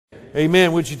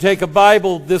Amen. Would you take a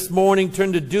Bible this morning,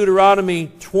 turn to Deuteronomy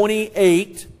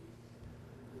 28.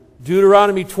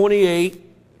 Deuteronomy 28.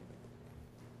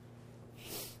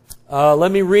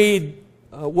 Let me read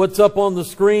what's up on the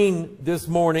screen this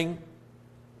morning.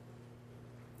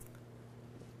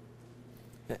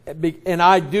 And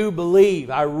I do believe,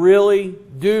 I really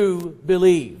do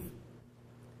believe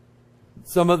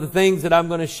some of the things that I'm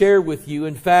going to share with you.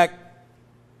 In fact,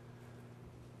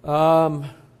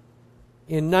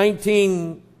 in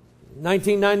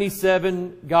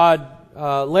 1997, God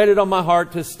laid it on my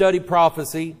heart to study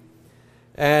prophecy.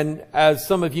 And as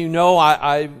some of you know,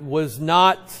 I was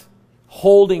not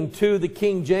holding to the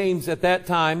King James at that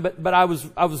time, but I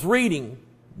was reading.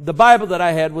 The Bible that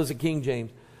I had was a King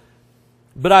James.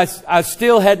 But I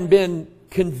still hadn't been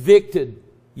convicted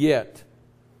yet.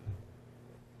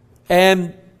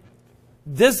 And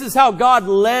this is how God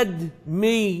led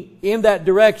me in that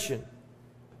direction.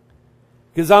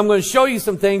 Because I'm going to show you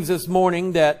some things this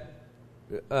morning that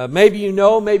maybe you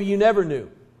know, maybe you never knew.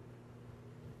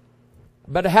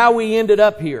 But how we ended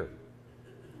up here.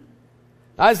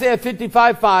 Isaiah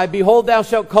 55:5, Behold, thou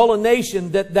shalt call a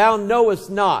nation that thou knowest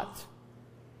not.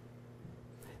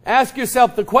 Ask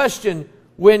yourself the question,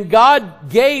 when God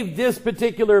gave this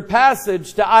particular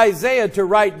passage to Isaiah to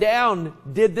write down,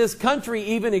 did this country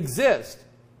even exist?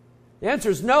 The answer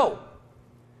is no.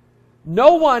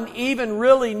 No one even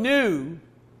really knew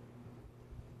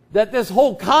that this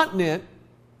whole continent,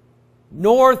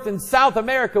 North and South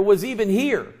America, was even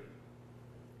here.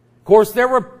 Of course, there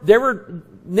were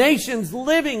nations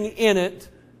living in it,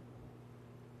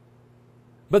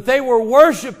 but they were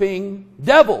worshiping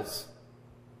devils.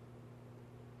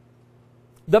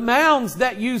 The mounds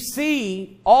that you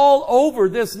see all over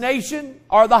this nation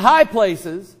are the high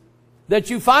places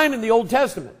that you find in the Old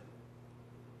Testament.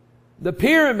 The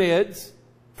pyramids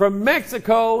from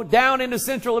Mexico down into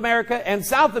Central America and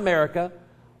South America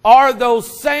are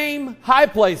those same high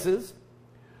places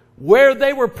where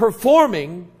they were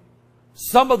performing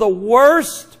some of the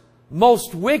worst,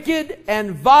 most wicked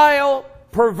and vile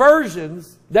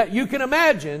perversions that you can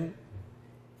imagine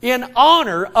in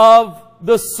honor of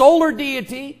the solar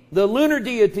deity, the lunar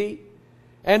deity,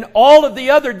 and all of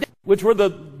the other, which were the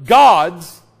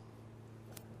gods.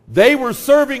 They were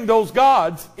serving those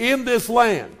gods in this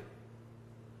land.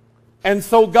 And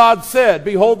so God said,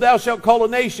 Behold, thou shalt call a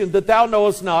nation that thou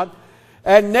knowest not,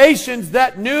 and nations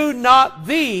that knew not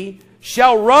thee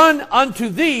shall run unto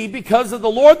thee because of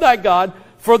the Lord thy God,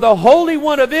 for the Holy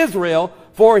One of Israel,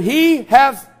 for he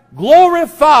hath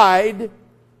glorified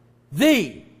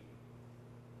thee.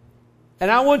 And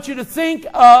I want you to think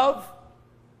of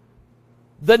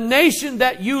the nation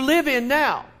that you live in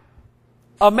now,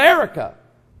 America,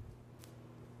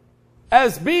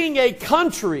 as being a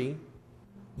country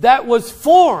that was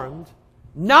formed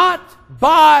not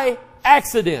by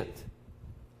accident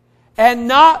and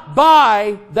not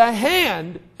by the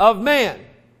hand of man.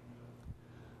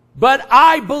 But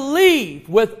I believe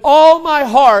with all my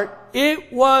heart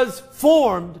it was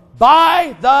formed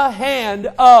by the hand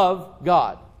of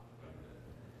God.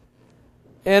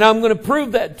 And I'm going to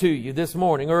prove that to you this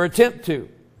morning, or attempt to.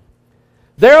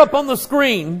 There up on the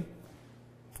screen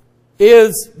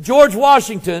is George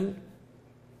Washington.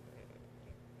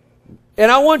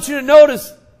 And I want you to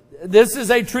notice, this is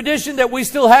a tradition that we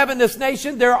still have in this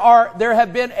nation. There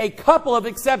have been a couple of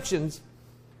exceptions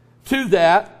to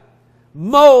that.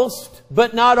 Most,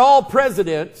 but not all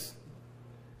presidents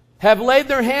have laid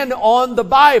their hand on the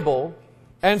Bible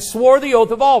and swore the oath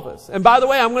of office. And by the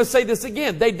way, I'm going to say this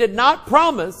again. They did not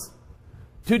promise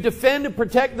to defend and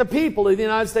protect the people of the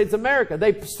United States of America.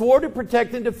 They swore to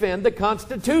protect and defend the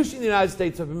Constitution of the United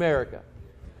States of America.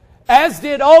 As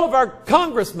did all of our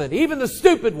congressmen, even the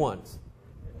stupid ones,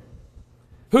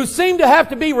 who seem to have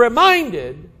to be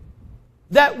reminded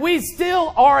that we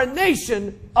still are a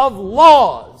nation of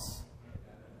laws.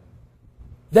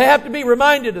 They have to be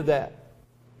reminded of that.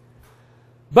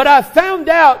 But I found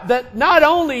out that not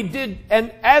only did,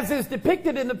 and as is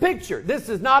depicted in the picture, this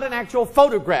is not an actual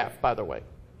photograph, by the way.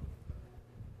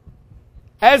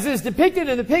 As is depicted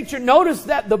in the picture, notice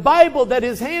that the Bible that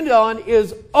is handed on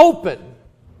is open.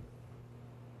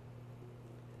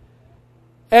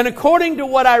 And according to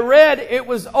what I read, it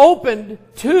was opened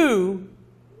to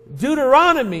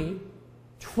Deuteronomy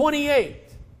 28.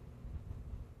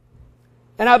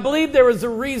 And I believe there is a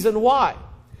reason why.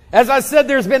 As I said,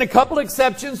 there's been a couple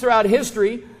exceptions throughout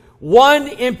history. One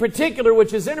in particular,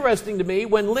 which is interesting to me,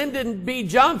 when Lyndon B.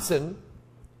 Johnson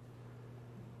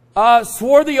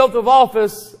swore the oath of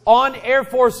office on Air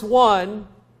Force One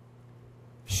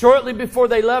shortly before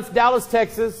they left Dallas,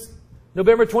 Texas,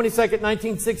 November 22nd,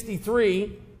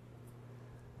 1963.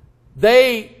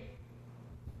 They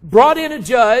brought in a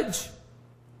judge,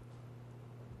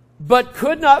 but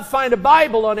could not find a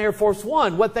Bible on Air Force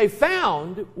One. What they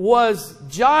found was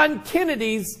John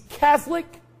Kennedy's Catholic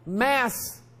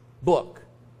Mass book,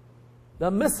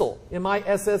 the Missal,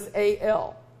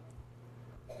 M-I-S-S-A-L.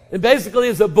 It basically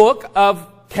is a book of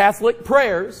Catholic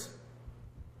prayers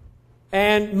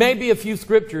and maybe a few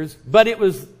scriptures, but it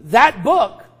was that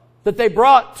book that they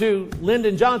brought to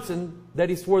Lyndon Johnson that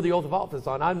he swore the oath of office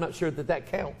on. I'm not sure that that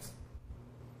counts.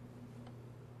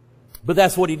 But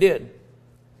that's what he did.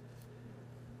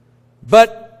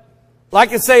 But,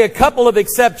 like I say, a couple of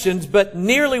exceptions, but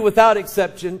nearly without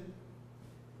exception.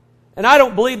 And I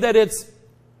don't believe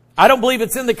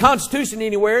it's in the Constitution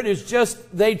anywhere. It is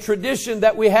just the tradition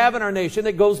that we have in our nation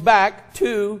that goes back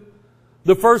to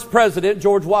the first president,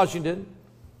 George Washington,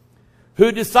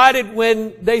 who decided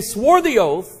when they swore the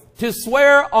oath to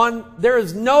swear on, there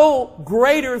is no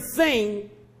greater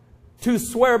thing to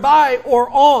swear by or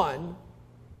on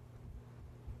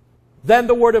than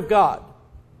the Word of God.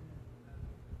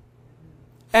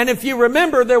 And if you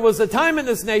remember, there was a time in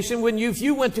this nation when if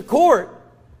you went to court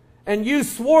and you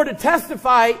swore to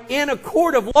testify in a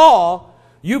court of law,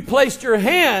 you placed your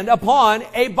hand upon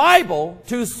a Bible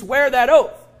to swear that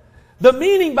oath. The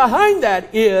meaning behind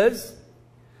that is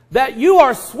that you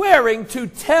are swearing to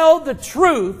tell the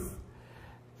truth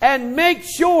and make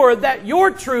sure that your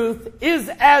truth is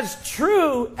as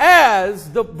true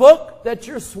as the book that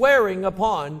you're swearing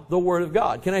upon, the Word of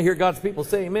God. Can I hear God's people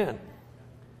say amen?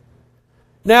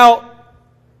 Now,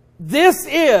 this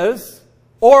is,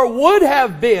 or would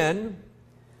have been,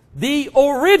 the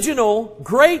original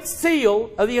Great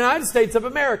Seal of the United States of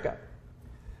America.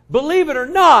 Believe it or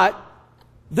not,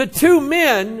 the two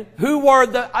men who were,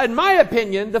 in my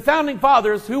opinion, the founding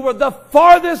fathers, who were the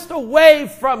farthest away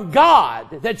from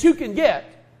God that you can get,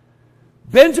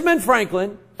 Benjamin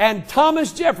Franklin and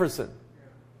Thomas Jefferson,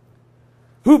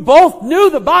 who both knew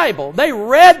the Bible. They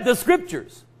read the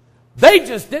Scriptures. They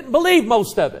just didn't believe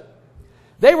most of it.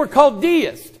 They were called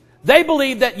deists. They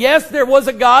believed that, yes, there was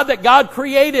a God, that God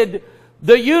created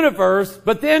the universe,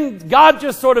 but then God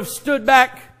just sort of stood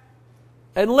back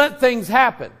and let things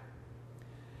happen.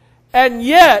 And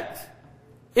yet,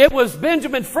 it was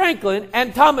Benjamin Franklin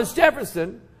and Thomas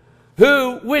Jefferson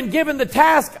who, when given the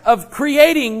task of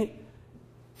creating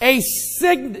a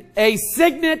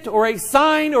signet or a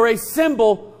sign or a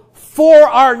symbol for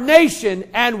our nation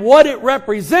and what it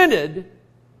represented,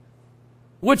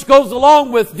 which goes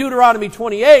along with Deuteronomy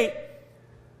 28,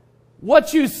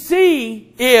 what you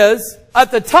see is,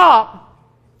 at the top,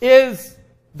 is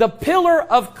the pillar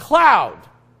of cloud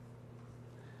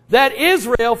that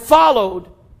Israel followed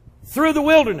through the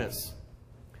wilderness.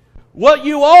 What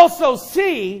you also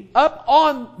see up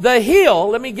on the hill,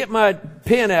 let me get my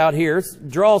pen out here,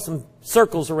 draw some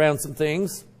circles around some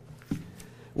things.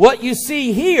 What you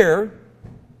see here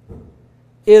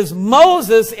is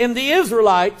Moses and the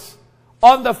Israelites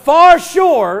on the far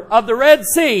shore of the Red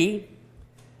Sea,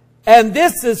 and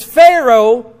this is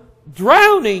Pharaoh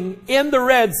drowning in the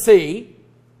Red Sea.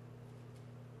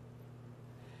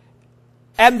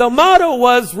 And the motto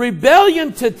was,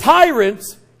 rebellion to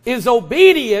tyrants is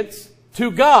obedience to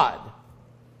God.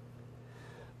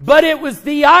 But it was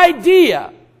the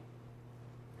idea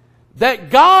that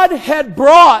God had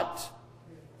brought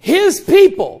His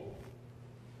people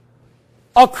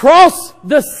across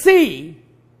the sea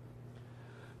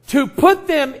to put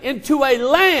them into a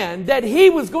land that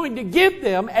He was going to give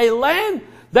them, a land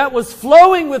that was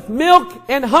flowing with milk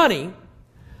and honey,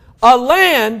 a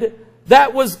land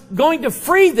that was going to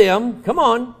free them, come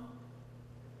on,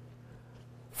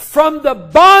 from the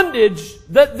bondage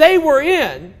that they were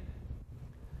in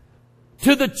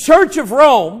to the Church of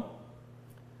Rome,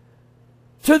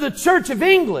 to the Church of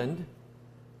England,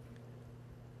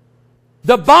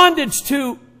 the bondage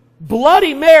to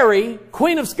Bloody Mary,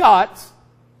 Queen of Scots,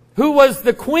 who was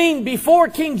the queen before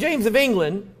King James of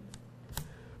England,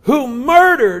 who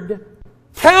murdered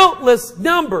countless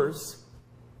numbers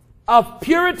of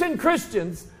Puritan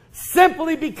Christians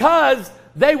simply because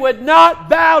they would not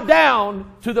bow down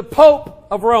to the Pope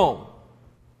of Rome.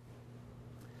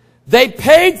 They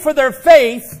paid for their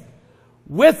faith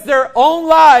with their own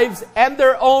lives and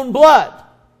their own blood.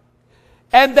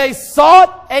 And they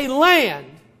sought a land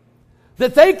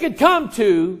that they could come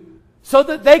to so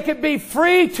that they could be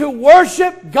free to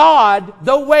worship God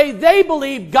the way they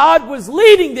believed God was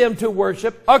leading them to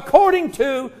worship, according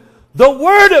to the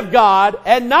Word of God,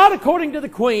 and not according to the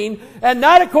Queen, and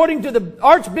not according to the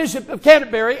Archbishop of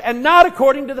Canterbury, and not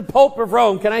according to the Pope of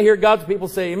Rome. Can I hear God's people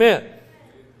say amen?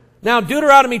 Now,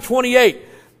 Deuteronomy 28.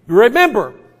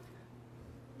 Remember,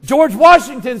 George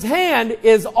Washington's hand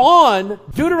is on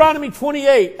Deuteronomy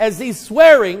 28 as he's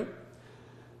swearing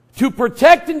to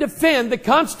protect and defend the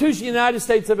Constitution of the United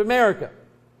States of America.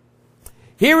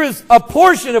 Here is a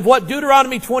portion of what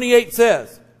Deuteronomy 28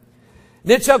 says.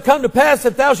 And it shall come to pass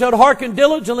that thou shalt hearken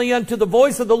diligently unto the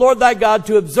voice of the Lord thy God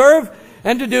to observe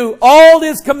and to do all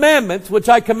his commandments, which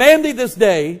I command thee this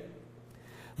day,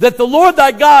 that the Lord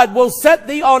thy God will set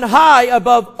thee on high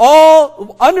above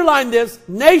all, underline this,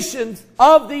 nations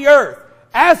of the earth.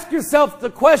 Ask yourself the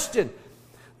question,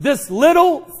 this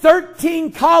little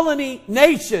 13 colony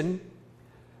nation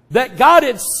that got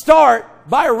its start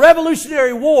by a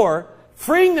revolutionary war,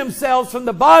 freeing themselves from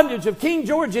the bondage of King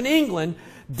George in England,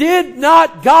 did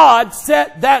not God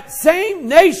set that same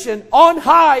nation on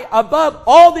high above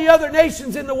all the other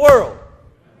nations in the world?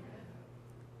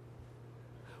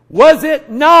 Was it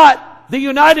not the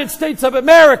United States of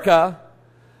America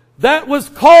that was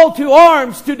called to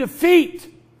arms to defeat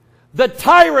the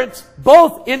tyrants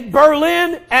both in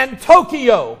Berlin and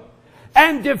Tokyo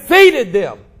and defeated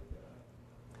them?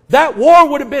 That war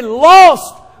would have been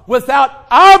lost without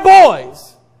our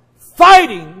boys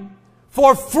fighting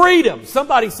for freedom.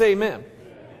 Somebody say amen.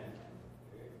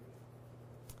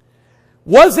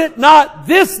 Was it not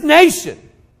this nation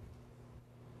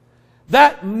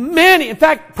that many, in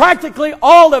fact, practically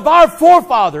all of our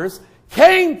forefathers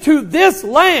came to this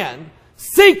land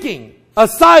seeking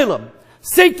asylum,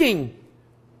 seeking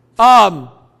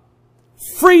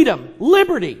freedom,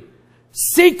 liberty,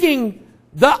 seeking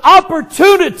the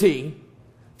opportunity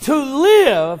to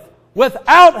live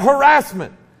without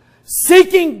harassment,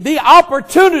 seeking the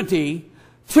opportunity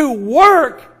to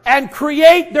work and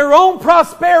create their own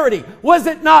prosperity? Was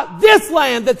it not this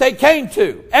land that they came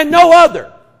to and no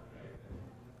other?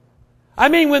 I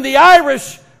mean, when the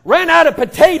Irish ran out of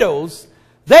potatoes,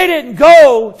 they didn't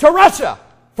go to Russia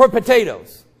for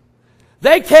potatoes.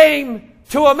 They came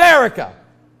to America.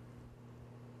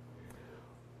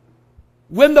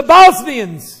 When the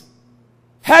Bosnians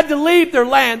had to leave their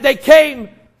land, they came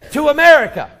to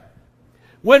America.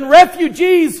 When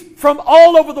refugees from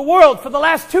all over the world for the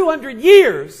last 200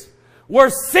 years were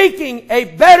seeking a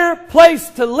better place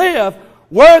to live,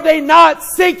 were they not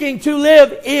seeking to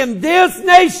live in this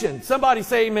nation? Somebody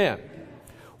say amen.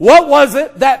 What was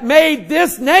it that made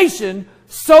this nation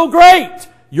so great?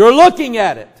 You're looking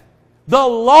at it. The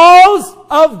laws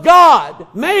of God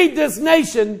made this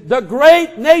nation the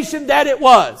great nation that it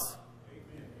was.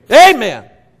 Amen.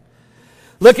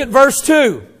 Look at verse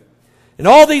 2. And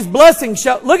all these blessings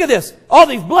shall, look at this, all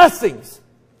these blessings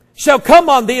shall come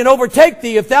on thee and overtake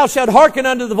thee if thou shalt hearken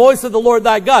unto the voice of the Lord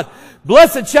thy God.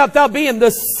 Blessed shalt thou be in the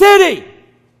city.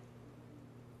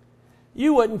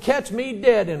 You wouldn't catch me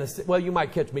dead in a city. Well, you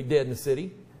might catch me dead in the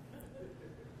city.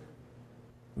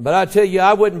 But I tell you,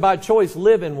 I wouldn't by choice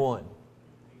live in one.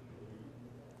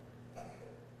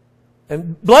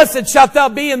 And blessed shalt thou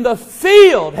be in the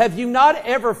field. Have you not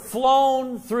ever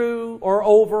flown through or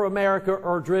over America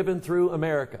or driven through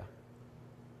America?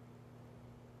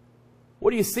 What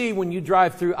do you see when you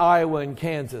drive through Iowa and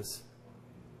Kansas?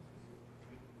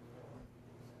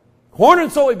 Corn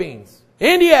and soybeans.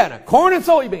 Indiana, corn and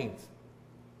soybeans.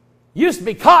 Used to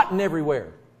be cotton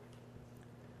everywhere.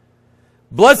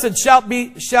 Blessed shall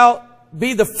be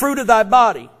the fruit of thy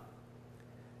body.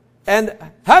 And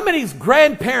how many's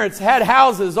grandparents had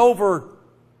houses over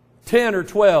 10 or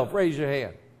 12? Raise your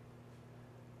hand.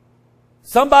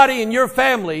 Somebody in your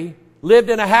family lived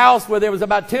in a house where there was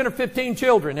about 10 or 15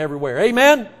 children everywhere.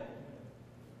 Amen?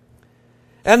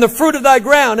 And the fruit of thy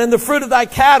ground, and the fruit of thy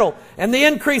cattle, and the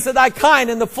increase of thy kind,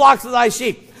 and the flocks of thy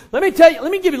sheep. Let me tell you,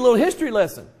 let me give you a little history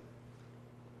lesson.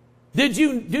 Do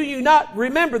you not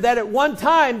remember that at one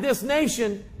time this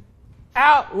nation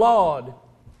outlawed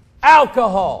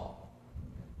alcohol?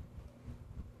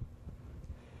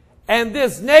 And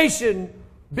this nation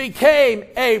became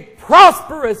a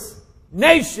prosperous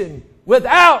nation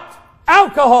without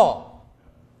alcohol.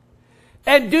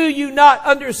 And do you not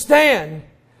understand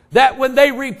that when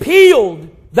they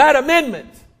repealed that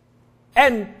amendment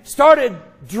and started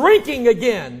drinking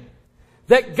again,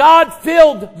 that God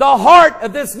filled the heart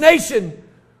of this nation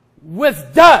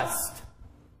with dust?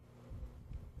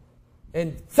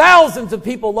 And thousands of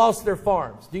people lost their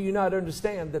farms. Do you not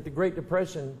understand that the Great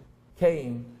Depression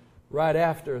came right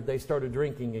after they started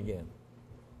drinking again?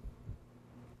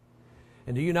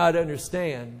 And do you not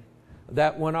understand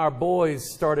that when our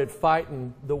boys started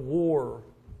fighting the war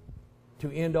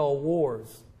to end all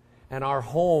wars, and our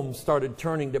homes started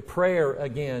turning to prayer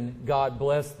again, God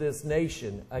blessed this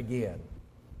nation again?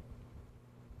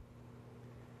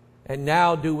 And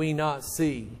now do we not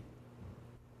see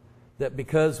that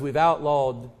because we've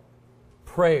outlawed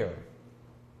prayer,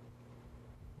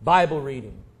 Bible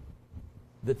reading,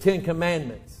 the Ten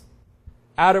Commandments,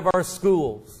 out of our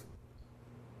schools,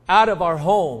 out of our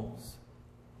homes,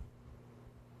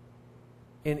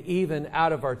 and even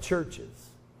out of our churches.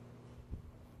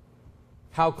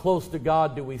 How close to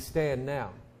God do we stand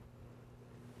now?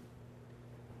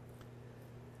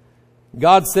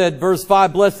 God said, verse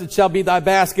 5, blessed shall be thy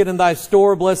basket and thy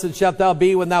store. Blessed shalt thou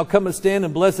be when thou comest in,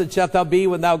 and blessed shalt thou be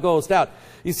when thou goest out.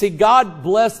 You see, God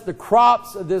blessed the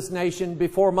crops of this nation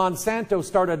before Monsanto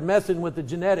started messing with the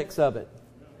genetics of it.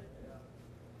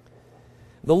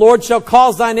 The Lord shall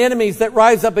cause thine enemies that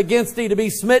rise up against thee to be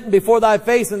smitten before thy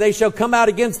face, and they shall come out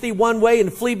against thee one way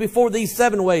and flee before thee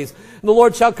 7 ways. And the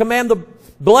Lord shall command the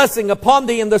blessing upon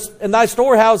thee in thy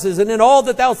storehouses, and in all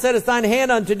that thou settest thine hand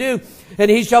unto do.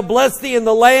 And he shall bless thee in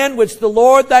the land which the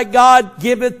Lord thy God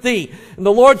giveth thee. And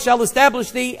the Lord shall establish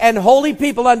thee an holy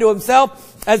people unto himself,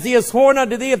 as he has sworn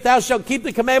unto thee, if thou shalt keep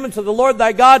the commandments of the Lord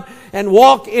thy God, and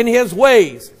walk in his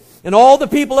ways. And all the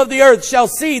people of the earth shall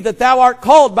see that thou art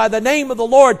called by the name of the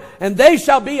Lord, and they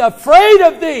shall be afraid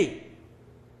of thee.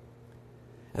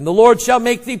 And the Lord shall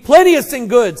make thee plenteous in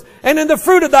goods, and in the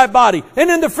fruit of thy body, and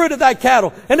in the fruit of thy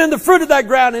cattle, and in the fruit of thy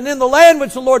ground, and in the land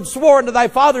which the Lord swore unto thy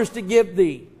fathers to give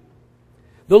thee.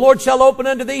 The Lord shall open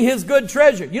unto thee his good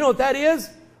treasure. You know what that is?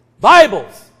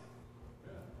 Bibles.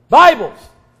 Bibles.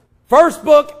 First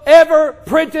book ever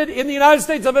printed in the United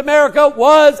States of America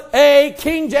was a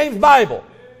King James Bible.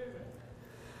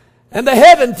 And the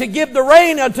heaven to give the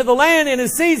rain unto the land in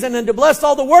his season, and to bless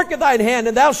all the work of thine hand.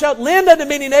 And thou shalt lend unto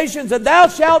many nations, and thou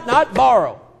shalt not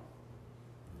borrow.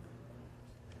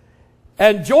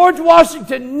 And George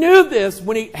Washington knew this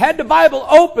when he had the Bible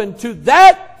open to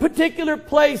that particular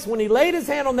place, when he laid his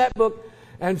hand on that book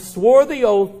and swore the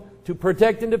oath to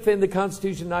protect and defend the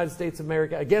Constitution of the United States of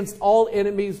America against all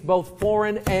enemies, both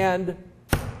foreign and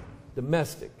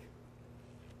domestic.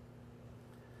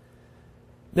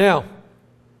 Now,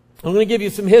 I'm going to give you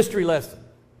some history lesson.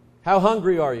 How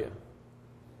hungry are you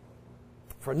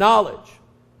for knowledge?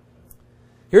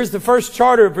 Here's the first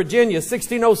charter of Virginia,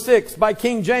 1606, by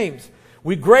King James.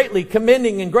 We greatly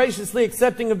commending and graciously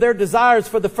accepting of their desires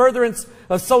for the furtherance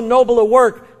of so noble a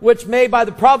work, which may by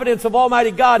the providence of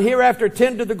Almighty God hereafter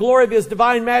tend to the glory of his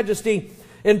divine majesty,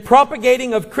 in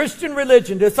propagating of Christian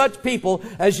religion to such people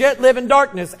as yet live in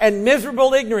darkness and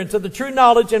miserable ignorance of the true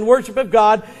knowledge and worship of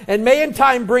God, and may in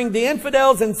time bring the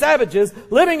infidels and savages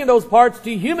living in those parts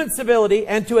to human civility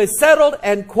and to a settled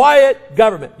and quiet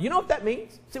government. You know what that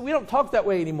means? See, we don't talk that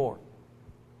way anymore.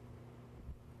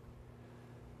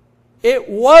 It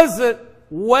wasn't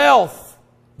wealth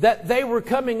that they were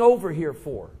coming over here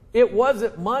for. It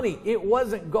wasn't money. It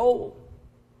wasn't gold.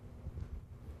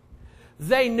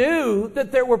 They knew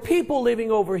that there were people living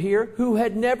over here who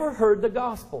had never heard the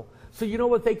gospel. So you know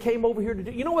what they came over here to do?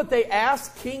 You know what they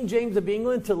asked King James of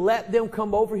England to let them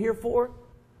come over here for?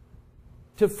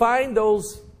 To find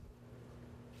those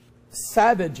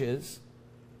savages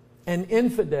and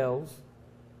infidels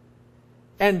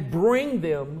and bring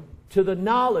them to the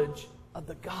knowledge of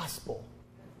the gospel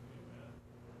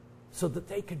so that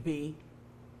they could be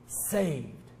saved.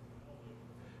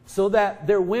 So that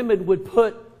their women would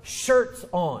put shirts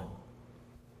on,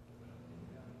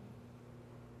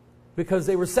 because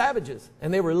they were savages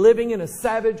and they were living in a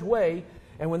savage way.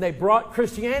 And when they brought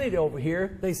Christianity over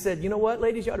here, they said, you know what,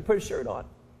 ladies, you ought to put a shirt on.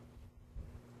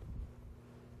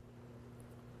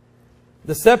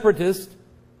 The separatists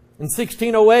in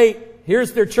 1608,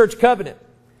 here's their church covenant.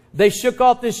 They shook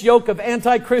off this yoke of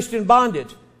anti-Christian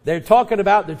bondage. They're talking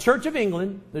about the Church of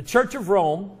England, the Church of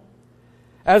Rome,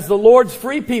 as the Lord's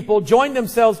free people joined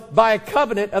themselves by a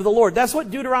covenant of the Lord. That's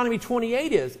what Deuteronomy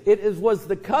 28 is. It was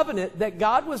the covenant that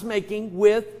God was making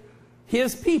with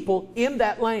his people in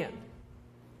that land.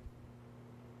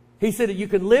 He said that you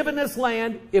can live in this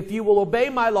land if you will obey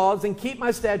my laws and keep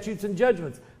my statutes and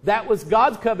judgments. That was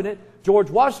God's covenant. George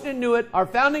Washington knew it. Our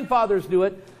founding fathers knew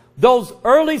it. Those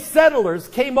early settlers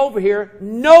came over here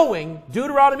knowing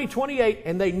Deuteronomy 28,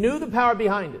 and they knew the power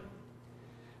behind it.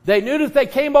 They knew that if they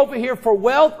came over here for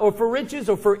wealth or for riches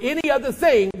or for any other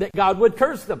thing, that God would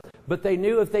curse them. But they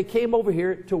knew if they came over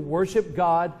here to worship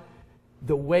God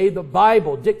the way the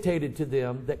Bible dictated to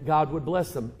them, that God would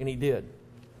bless them. And he did.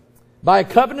 By a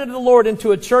covenant of the Lord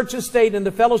into a church estate in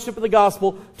the fellowship of the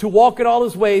gospel, to walk in all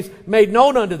his ways, made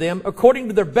known unto them, according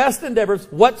to their best endeavors,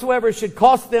 whatsoever should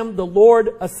cost them, the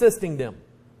Lord assisting them.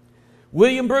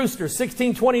 William Brewster,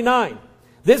 1629.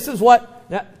 This is what...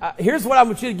 Now, here's what I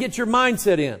want you to get your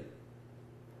mindset in.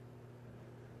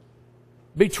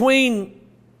 Between,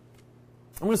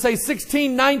 I'm going to say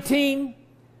 1619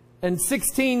 and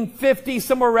 1650,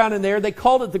 somewhere around in there, they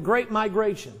called it the Great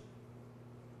Migration.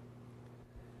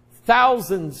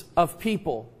 thousands of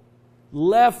people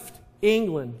left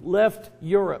England, left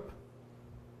Europe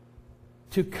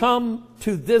to come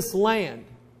to this land.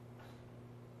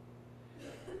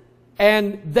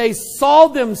 And they saw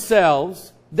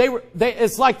themselves,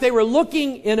 it's like they were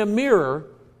looking in a mirror,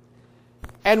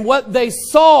 and what they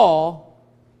saw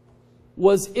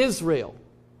was Israel.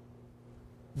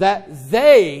 That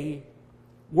they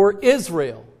were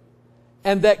Israel.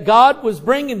 And that God was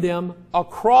bringing them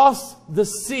across the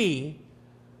sea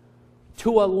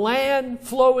to a land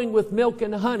flowing with milk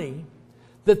and honey.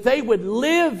 That they would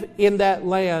live in that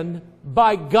land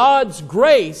by God's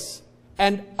grace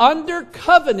and under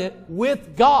covenant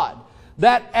with God.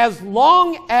 That as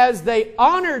long as they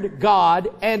honored God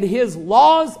and His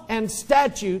laws and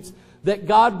statutes, that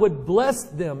God would bless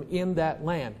them in that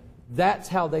land. That's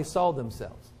how they saw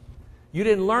themselves. You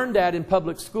didn't learn that in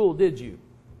public school, did you?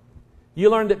 You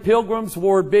learned that pilgrims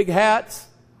wore big hats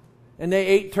and they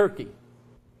ate turkey.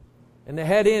 And they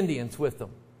had Indians with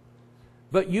them.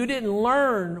 But you didn't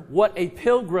learn what a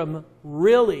pilgrim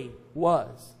really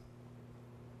was.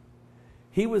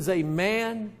 He was a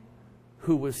man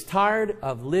who was tired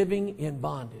of living in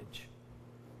bondage.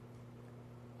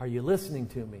 Are you listening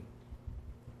to me?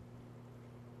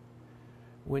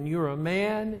 When you're a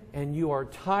man and you are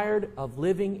tired of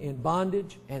living in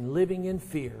bondage and living in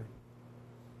fear,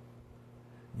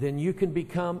 then you can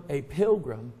become a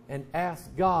pilgrim and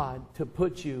ask God to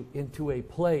put you into a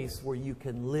place where you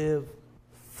can live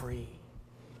free.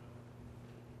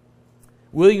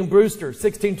 William Brewster,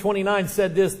 1629,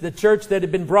 said this: the church that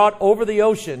had been brought over the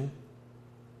ocean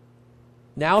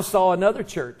now saw another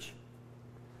church,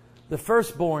 the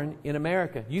firstborn in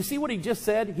America. You see what he just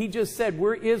said? He just said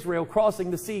we're Israel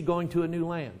crossing the sea going to a new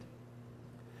land.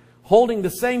 Holding the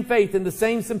same faith and the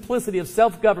same simplicity of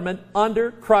self-government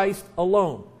under Christ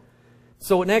alone.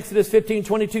 So in Exodus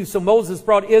 15:22, so Moses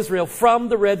brought Israel from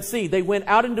the Red Sea. They went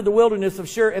out into the wilderness of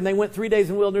Shur, and they went 3 days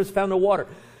in the wilderness, found no water.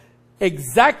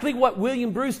 Exactly what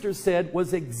William Brewster said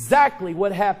was exactly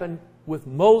what happened with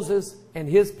Moses and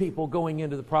his people going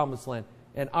into the Promised Land.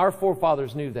 And our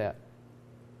forefathers knew that.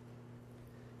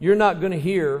 You're not going to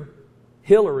hear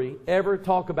Hillary ever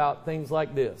talk about things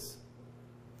like this.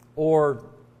 Or,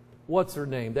 what's her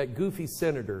name? That goofy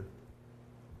senator.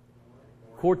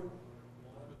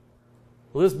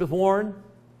 Elizabeth Warren.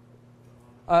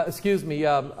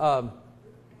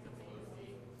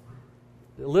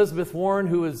 Elizabeth Warren,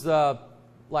 who is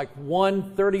like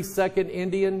 1/32nd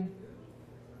Indian.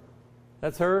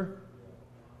 That's her.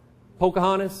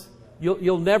 Pocahontas.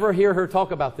 You'll never hear her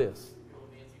talk about this.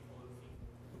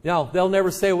 No, they'll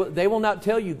never say. They will not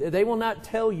tell you. They will not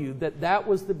tell you that that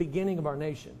was the beginning of our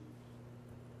nation.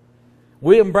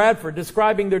 William Bradford,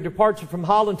 describing their departure from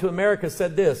Holland to America,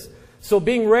 said this: so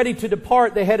being ready to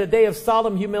depart, they had a day of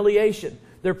solemn humiliation.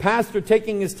 Their pastor,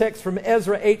 taking his text from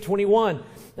Ezra 8:21,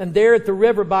 and there at the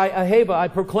river by Ahava, I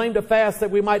proclaimed a fast that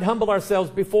we might humble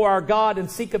ourselves before our God and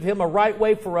seek of Him a right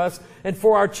way for us and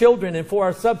for our children and for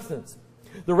our substance.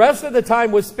 The rest of the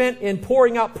time was spent in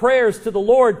pouring out prayers to the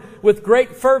Lord with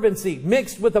great fervency,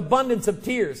 mixed with abundance of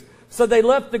tears. So they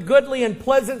left the goodly and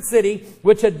pleasant city,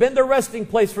 which had been their resting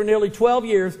place for nearly 12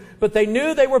 years, but they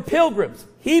knew they were pilgrims.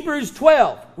 Hebrews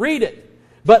 12, read it.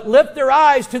 But lift their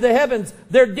eyes to the heavens,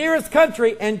 their dearest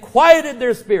country, and quieted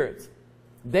their spirits.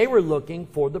 They were looking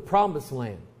for the Promised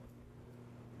Land.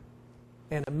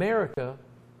 And America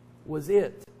was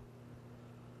it.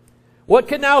 What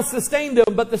can now sustain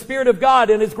them but the Spirit of God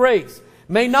and His grace?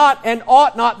 May not and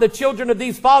ought not the children of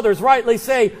these fathers rightly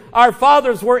say, our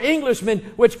fathers were Englishmen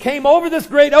which came over this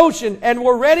great ocean and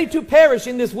were ready to perish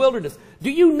in this wilderness? Do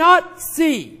you not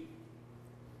see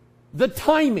the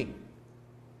timing?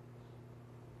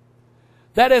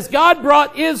 That as God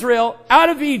brought Israel out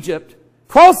of Egypt,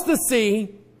 crossed the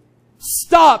sea,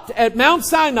 stopped at Mount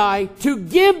Sinai to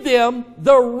give them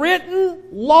the written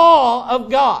law of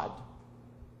God.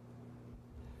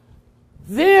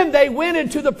 Then they went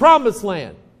into the Promised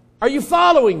Land. Are you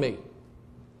following me?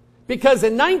 Because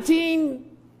in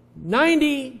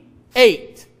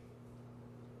 1998,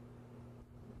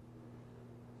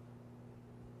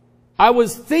 I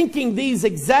was thinking these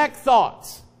exact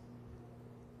thoughts.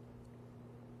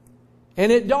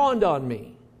 And it dawned on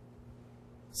me.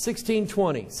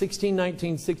 1619,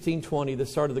 1620, the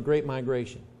start of the Great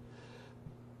Migration.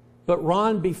 But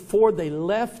Ron, before they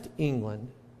left England,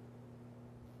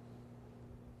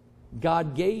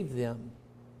 God gave them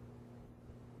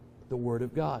the Word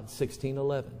of God,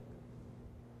 1611. Do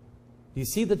you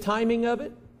see the timing of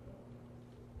it?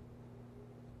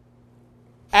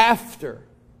 After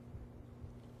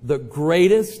the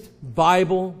greatest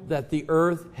Bible that the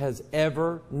earth has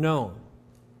ever known.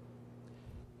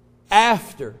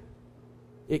 after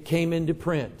it came into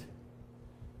print,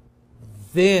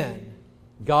 then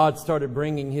God started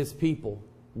bringing His people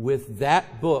with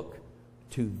that book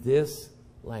to this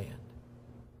land.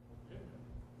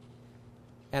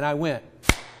 And I went,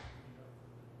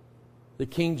 the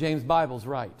King James Bible's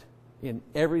right in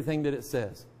everything that it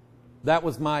says. That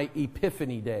was my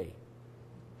epiphany day.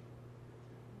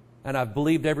 And I've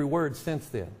believed every word since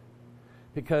then.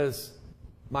 Because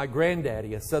my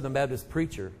granddaddy, a Southern Baptist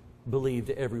preacher, believed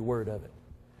every word of it.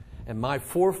 And my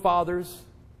forefathers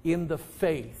in the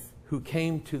faith who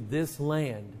came to this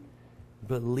land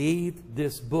believed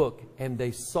this book, and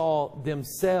they saw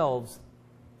themselves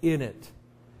in it,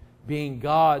 being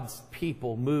God's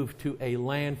people moved to a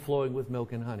land flowing with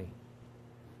milk and honey.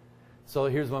 So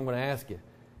here's what I'm going to ask you.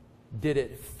 Did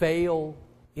it fail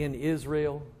in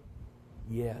Israel?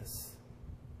 Yes.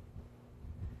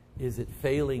 Is it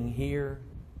failing here?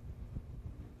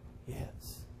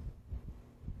 Yes.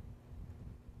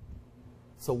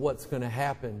 So what's going to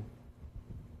happen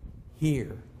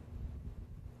here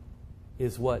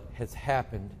is what has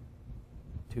happened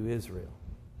to Israel.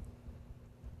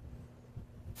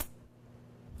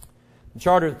 The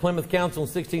Charter of the Plymouth Council in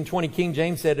 1620, King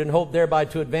James said, "In hope thereby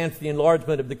to advance the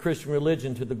enlargement of the Christian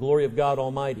religion to the glory of God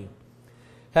Almighty."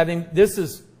 This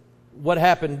is what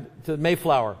happened to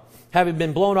Mayflower. Having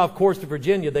been blown off course to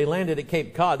Virginia, they landed at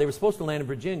Cape Cod. They were supposed to land in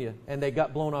Virginia, and they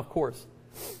got blown off course.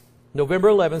 November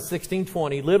 11,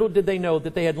 1620, little did they know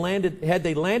that had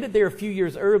they landed there a few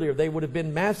years earlier, they would have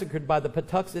been massacred by the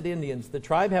Patuxent Indians. The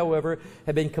tribe, however,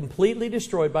 had been completely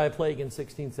destroyed by a plague in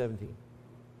 1617.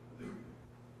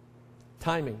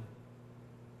 Timing.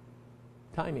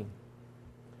 Timing.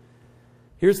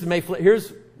 Here's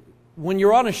when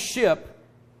you're on a ship,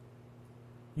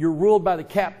 you're ruled by the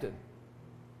captain.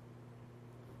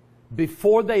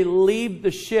 Before they leave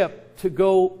the ship to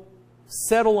go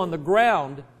settle on the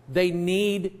ground, they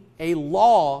need a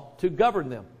law to govern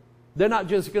them. They're not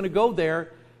just going to go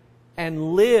there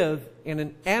and live in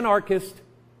an anarchist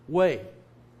way.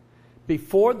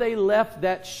 Before they left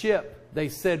that ship, they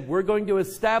said, we're going to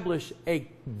establish a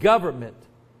government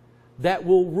that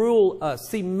will rule us.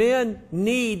 See, men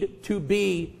need to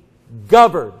be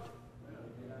governed,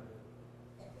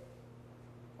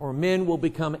 or men will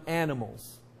become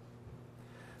animals.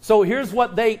 So here's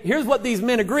what these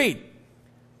men agreed.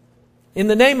 In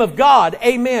the name of God,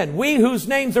 amen. We whose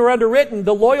names are underwritten,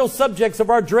 the loyal subjects of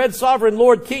our dread sovereign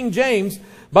Lord King James,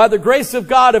 by the grace of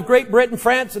God of Great Britain,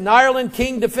 France, and Ireland,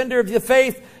 King, defender of the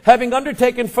faith, having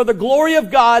undertaken for the glory of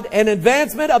God and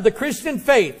advancement of the Christian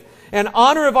faith, and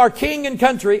honor of our king and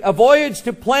country, a voyage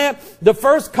to plant the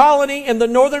first colony in the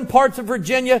northern parts of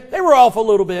Virginia. They were off a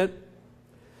little bit.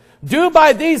 Do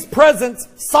by these presents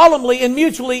solemnly and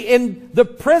mutually in the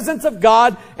presence of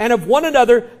God and of one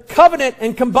another covenant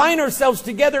and combine ourselves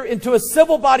together into a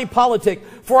civil body politic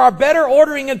for our better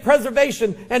ordering and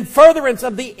preservation and furtherance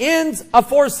of the ends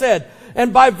aforesaid,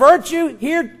 and by virtue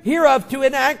hereof to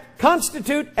enact,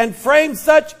 constitute, and frame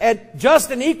such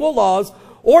just and equal laws,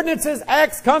 ordinances,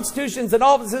 acts, constitutions, and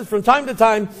offices from time to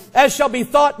time, as shall be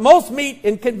thought most meet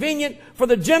and convenient for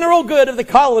the general good of the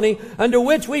colony, unto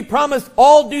which we promise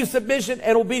all due submission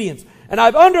and obedience. And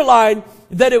I've underlined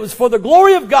that it was for the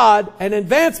glory of God and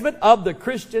advancement of the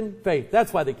Christian faith.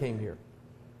 That's why they came here.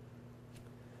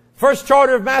 First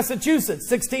Charter of Massachusetts,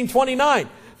 1629.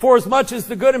 For as much as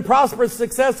the good and prosperous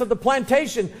success of the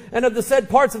plantation and of the said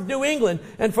parts of New England,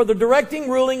 and for the directing,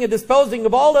 ruling, and disposing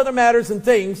of all other matters and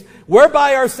things,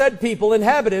 whereby our said people,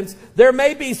 inhabitants, there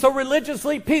may be so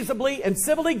religiously, peaceably, and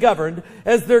civilly governed,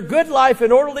 as their good life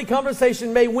and orderly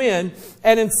conversation may win,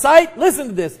 and incite, listen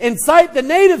to this, incite the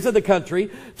natives of the country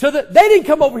to they didn't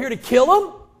come over here to kill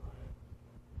them.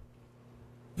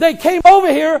 They came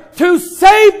over here to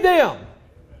save them.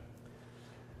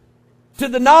 To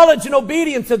the knowledge and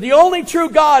obedience of the only true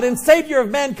God and Savior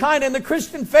of mankind and the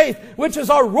Christian faith, which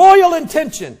is our royal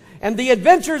intention, and the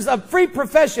adventures of free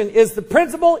profession is the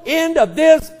principal end of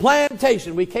this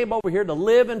plantation. We came over here to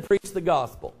live and preach the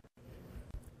gospel.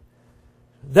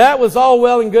 That was all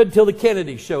well and good till the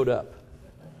Kennedys showed up.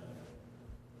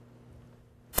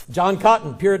 John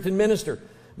Cotton, Puritan minister,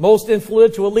 most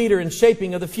influential leader in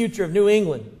shaping of the future of New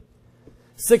England.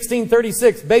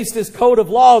 1636, based his code of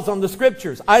laws on the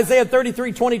scriptures. Isaiah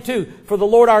 33:22, for the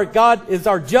Lord our God is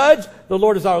our judge, the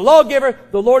Lord is our lawgiver,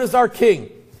 the Lord is our king.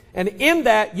 And in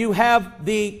that you have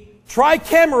the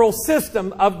tricameral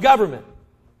system of government.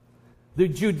 The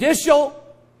judicial,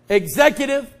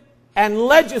 executive, and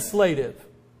legislative.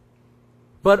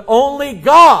 But only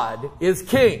God is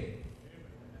king.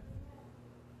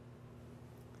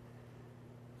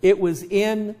 It was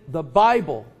in the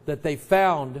Bible that they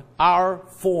found our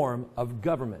form of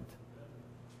government.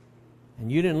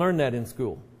 And you didn't learn that in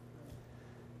school.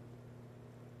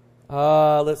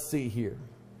 Let's see here.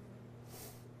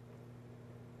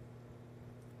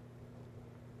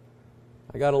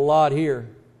 I got a lot here.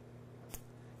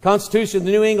 Constitution of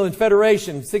the New England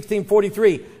Federation,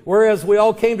 1643. Whereas we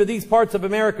all came to these parts of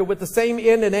America with the same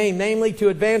end and aim, namely to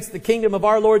advance the kingdom of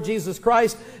our Lord Jesus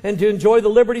Christ and to enjoy the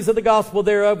liberties of the gospel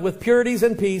thereof with purities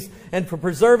and peace, and for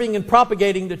preserving and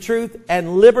propagating the truth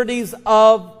and liberties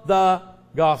of the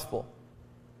gospel.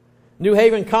 New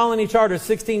Haven Colony Charter,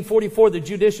 1644. The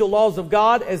judicial laws of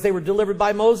God, as they were delivered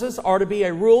by Moses, are to be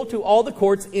a rule to all the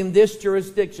courts in this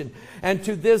jurisdiction. And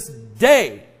to this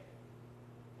day,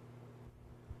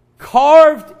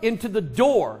 carved into the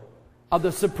door of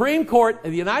the Supreme Court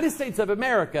of the United States of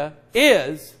America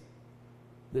is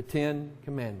the Ten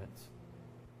Commandments.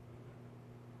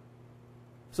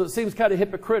 So it seems kind of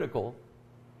hypocritical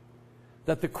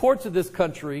that the courts of this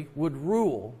country would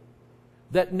rule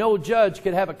that no judge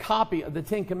could have a copy of the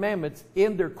Ten Commandments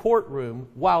in their courtroom,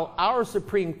 while our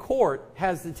Supreme Court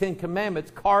has the Ten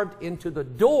Commandments carved into the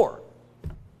door.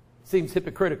 Seems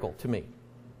hypocritical to me.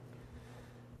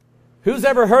 Who's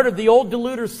ever heard of the old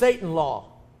deluder Satan law?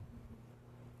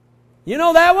 You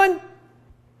know that one?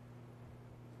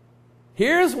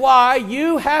 Here's why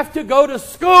you have to go to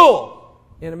school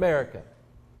in America.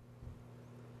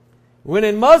 When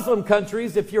in Muslim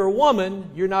countries, if you're a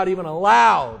woman, you're not even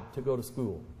allowed to go to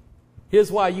school.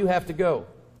 Here's why you have to go.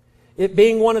 It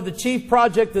being one of the chief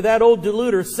projects of that old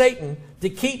deluder, Satan, to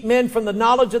keep men from the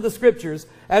knowledge of the Scriptures,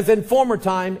 as in former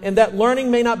time, and that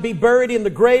learning may not be buried in the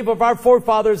grave of our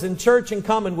forefathers in church and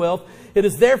commonwealth, it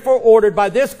is therefore ordered by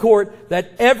this court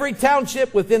that every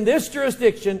township within this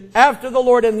jurisdiction, after the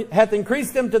Lord hath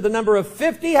increased them to the number of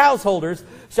 50 householders,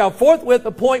 shall forthwith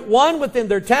appoint one within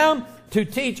their town to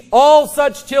teach all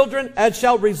such children as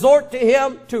shall resort to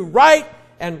him to write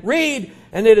and read.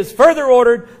 And it is further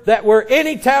ordered that where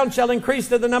any town shall increase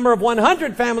to the number of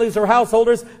 100 families or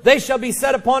householders, they shall be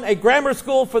set upon a grammar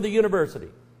school for the university.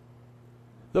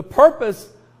 The purpose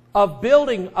of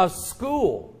building a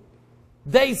school,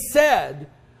 they said,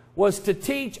 was to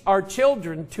teach our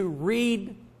children to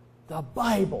read the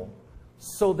Bible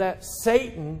so that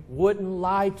Satan wouldn't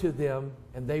lie to them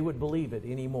and they would believe it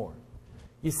anymore.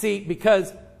 You see,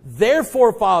 because their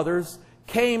forefathers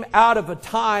came out of a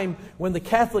time when the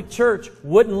Catholic Church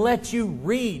wouldn't let you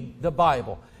read the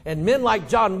Bible. And men like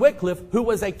John Wycliffe, who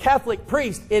was a Catholic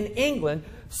priest in England,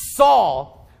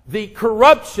 saw the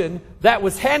corruption that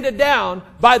was handed down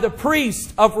by the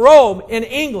priests of Rome in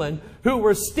England, who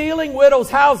were stealing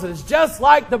widows' houses, just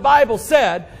like the Bible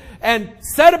said, and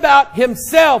set about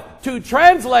himself to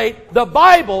translate the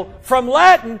Bible from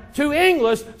Latin to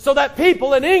English so that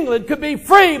people in England could be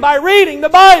free by reading the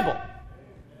Bible.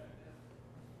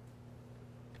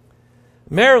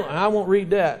 Maryland, I won't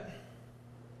read that.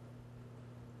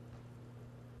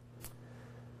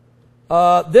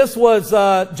 This was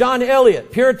John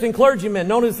Eliot, Puritan clergyman,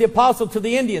 known as the Apostle to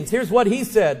the Indians. Here's what he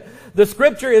said. The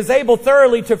Scripture is able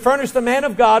thoroughly to furnish the man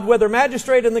of God, whether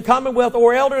magistrate in the commonwealth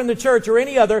or elder in the church or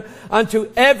any other,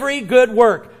 unto every good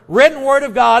work. Written Word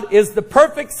of God is the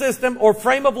perfect system or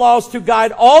frame of laws to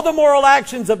guide all the moral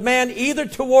actions of man, either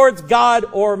towards God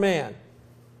or man.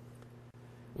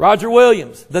 Roger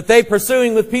Williams, that they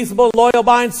pursuing with peaceable, loyal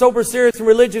minds, sober, serious, and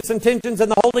religious intentions in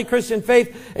the holy Christian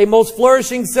faith, a most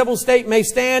flourishing civil state may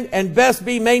stand and best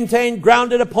be maintained,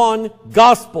 grounded upon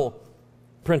gospel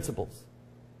principles.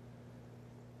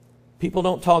 People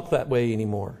don't talk that way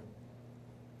anymore.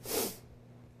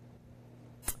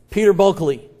 Peter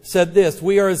Bulkeley said this,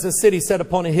 we are as a city set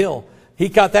upon a hill. He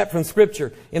got that from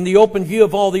Scripture. In the open view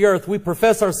of all the earth, we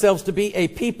profess ourselves to be a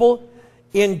people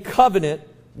in covenant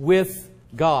with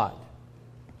God.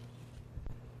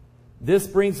 This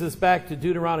brings us back to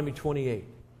Deuteronomy 28.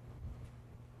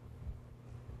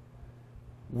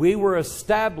 We were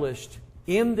established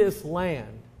in this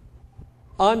land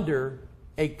under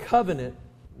a covenant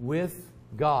with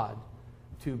God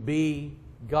to be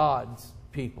God's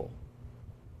people.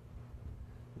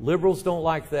 Liberals don't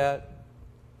like that.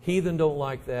 Heathen don't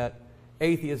like that.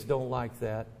 Atheists don't like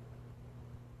that.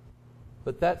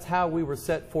 But that's how we were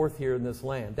set forth here in this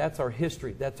land. That's our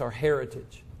history. That's our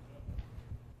heritage.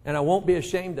 And I won't be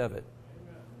ashamed of it.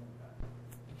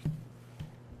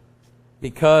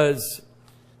 Because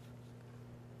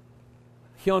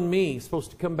Hyun Mi is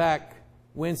supposed to come back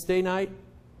Wednesday night.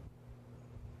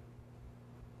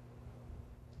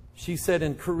 She said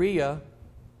in Korea,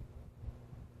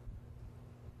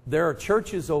 there are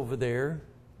churches over there,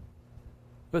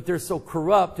 but they're so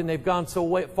corrupt and they've gone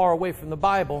so far away from the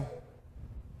Bible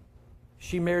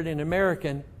she married an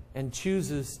American and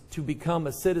chooses to become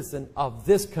a citizen of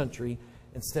this country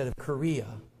instead of Korea,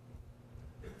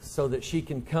 so that she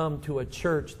can come to a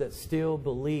church that still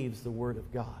believes the Word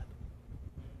of God.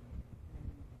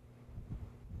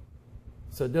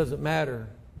 So it doesn't matter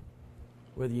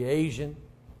whether you're Asian,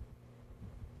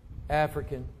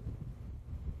 African,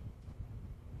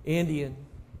 Indian,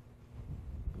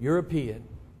 European,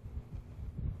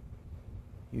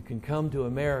 you can come to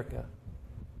America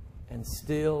and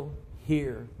still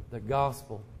hear the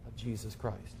gospel of Jesus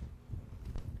Christ.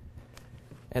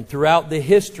 And throughout the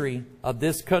history of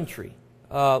this country,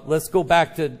 let's go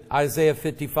back to Isaiah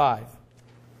 55.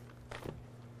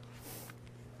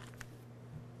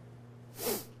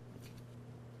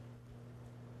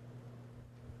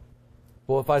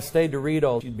 Well, if I stayed to read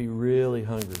all, you'd be really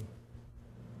hungry.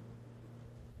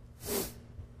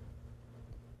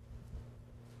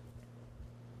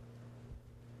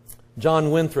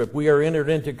 John Winthrop, we are entered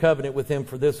into covenant with Him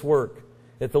for this work.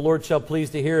 If the Lord shall please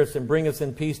to hear us and bring us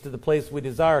in peace to the place we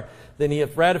desire, then He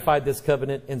hath ratified this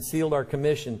covenant and sealed our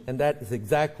commission. And that is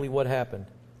exactly what happened.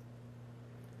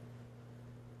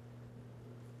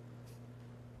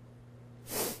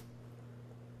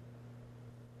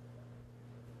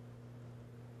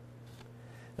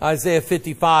 Isaiah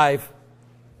 55,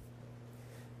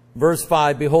 verse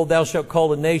 5, Behold, thou shalt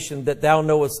call a nation that thou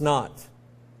knowest not.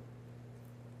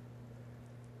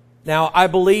 Now, I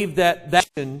believe that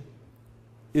nation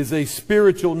is a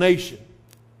spiritual nation.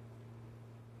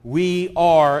 We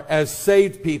are, as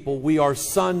saved people, we are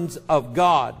sons of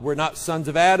God. We're not sons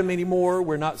of Adam anymore.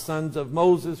 We're not sons of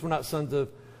Moses. We're not sons of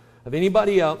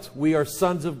anybody else. We are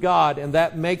sons of God, and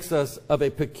that makes us of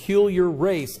a peculiar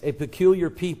race, a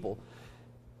peculiar people,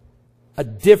 a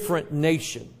different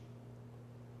nation.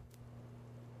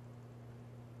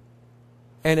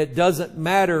 And it doesn't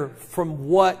matter from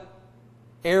what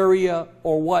area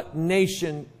or what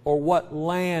nation or what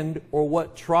land or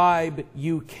what tribe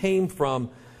you came from.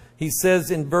 He says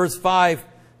in verse 5,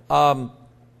 Thou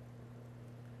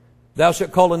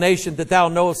shalt call a nation that thou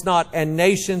knowest not, and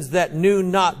nations that knew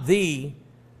not thee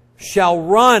shall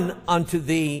run unto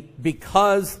thee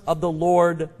because of the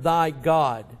Lord thy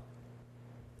God.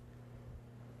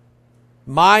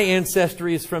 My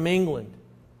ancestry is from England.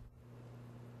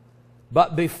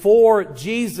 But before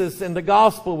Jesus and the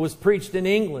gospel was preached in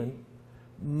England,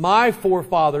 my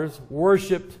forefathers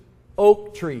worshipped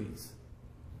oak trees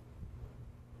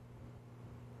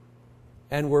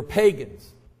and were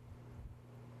pagans.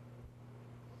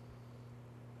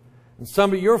 And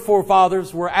some of your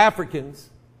forefathers were Africans.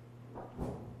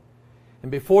 And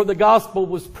before the gospel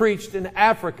was preached in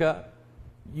Africa,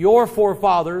 your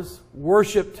forefathers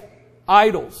worshipped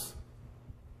idols,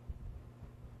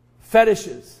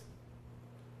 fetishes,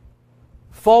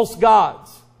 false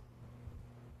gods.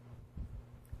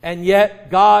 And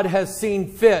yet God has seen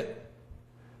fit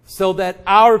so that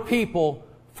our people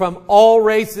from all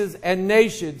races and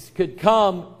nations could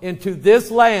come into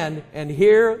this land and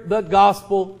hear the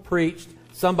gospel preached.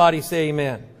 Somebody say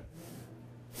amen.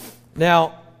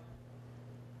 Now,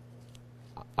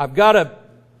 I've got a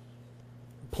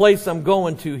place I'm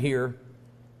going to here.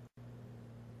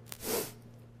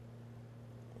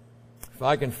 If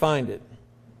I can find it.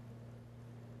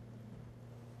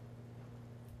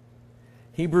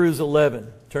 Hebrews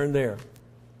 11. Turn there.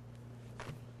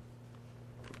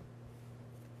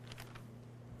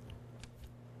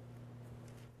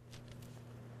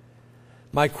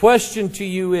 My question to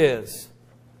you is,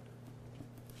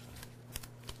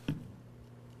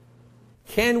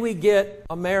 can we get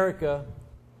America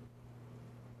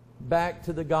back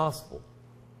to the gospel?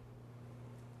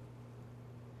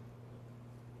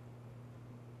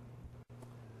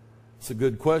 It's a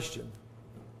good question.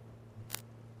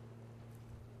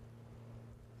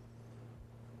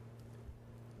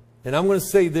 And I'm going to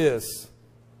say this.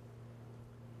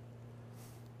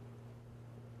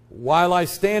 While I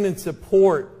stand in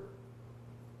support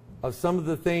of some of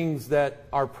the things that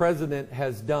our president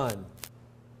has done,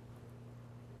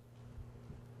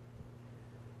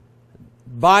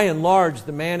 by and large,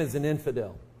 the man is an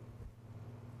infidel.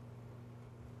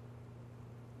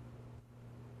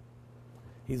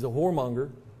 He's a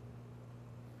whoremonger.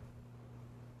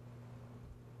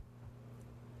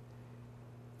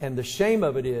 And the shame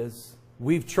of it is,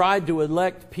 we've tried to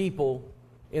elect people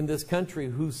in this country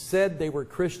who said they were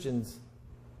Christians,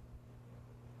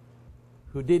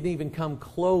 who didn't even come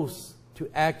close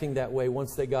to acting that way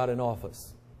once they got in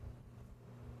office.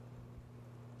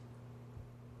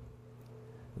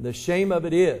 The shame of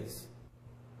it is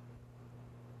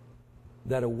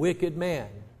that a wicked man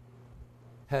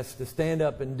has to stand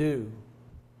up and do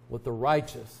what the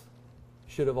righteous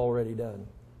should have already done.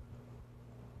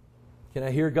 Can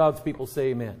I hear God's people say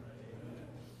amen?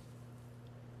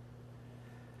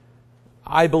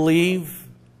 I believe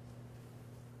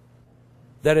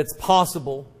that it's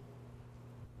possible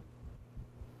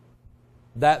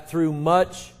that through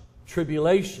much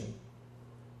tribulation,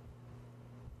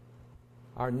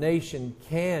 our nation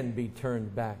can be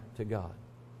turned back to God.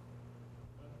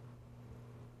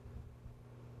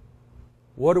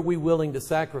 What are we willing to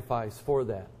sacrifice for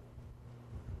that?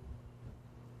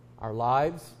 Our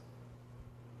lives?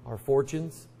 Our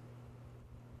fortunes?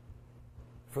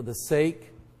 For the sake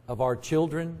of our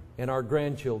children and our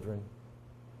grandchildren,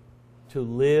 to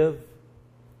live,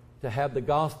 to have the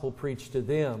gospel preached to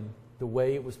them the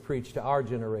way it was preached to our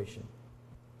generation.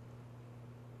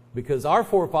 Because our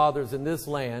forefathers in this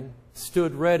land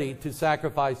stood ready to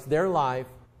sacrifice their life,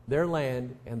 their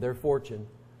land, and their fortune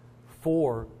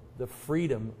for the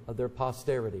freedom of their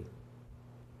posterity.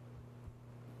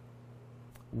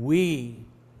 We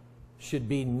should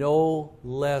be no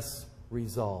less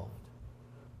resolved.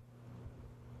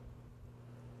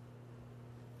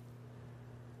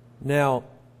 Now,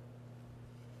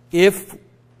 if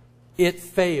it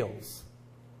fails,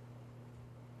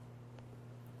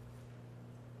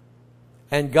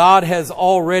 and God has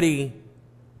already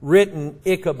written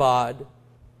Ichabod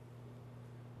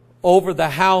over the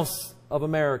house of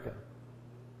America,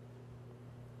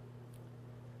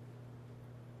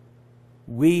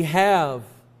 we have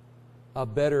a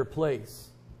better place.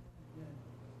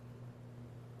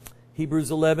 Hebrews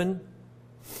 11,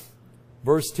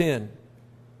 verse 10.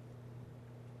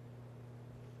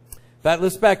 But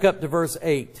let's back up to verse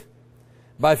 8.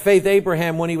 By faith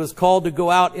Abraham, when he was called to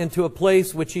go out into a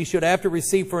place which he should after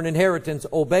receive for an inheritance,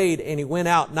 obeyed, and he went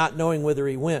out, not knowing whither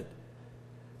he went.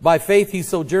 By faith he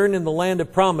sojourned in the land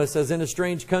of promise, as in a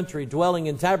strange country, dwelling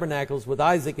in tabernacles with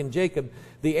Isaac and Jacob,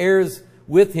 the heirs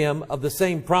with him of the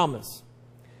same promise.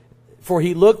 For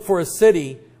he looked for a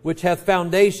city which hath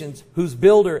foundations, whose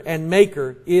builder and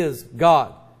maker is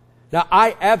God. Now,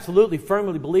 I absolutely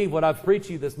firmly believe what I've preached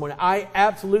to you this morning. I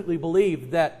absolutely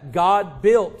believe that God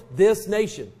built this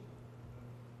nation,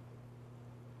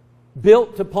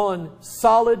 built upon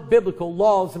solid biblical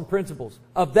laws and principles.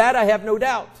 Of that I have no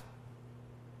doubt.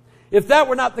 If that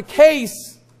were not the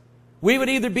case, we would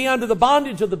either be under the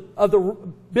bondage of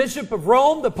the Bishop of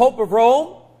Rome, the Pope of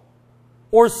Rome,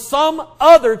 or some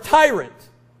other tyrant.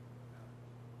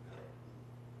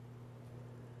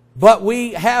 But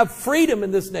we have freedom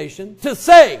in this nation to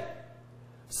say,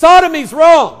 sodomy's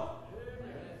wrong.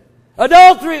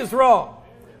 Adultery is wrong.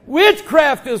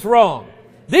 Witchcraft is wrong.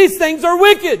 These things are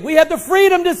wicked. We have the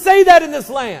freedom to say that in this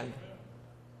land.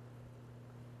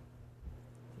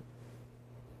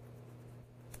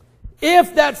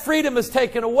 If that freedom is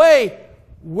taken away,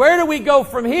 where do we go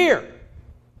from here?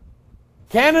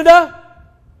 Canada?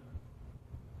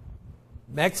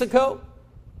 Mexico?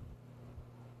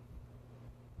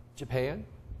 Japan?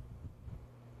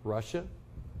 Russia?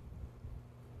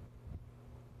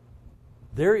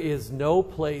 There is no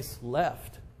place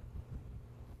left.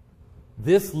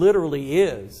 This literally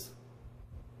is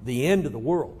the end of the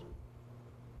world.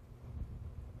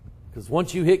 Because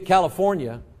once you hit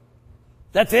California,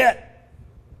 that's it.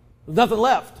 There's nothing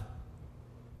left.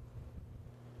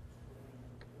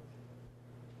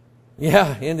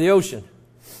 Yeah, in the ocean.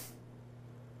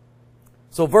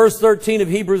 So verse 13 of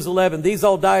Hebrews 11, these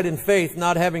all died in faith,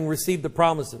 not having received the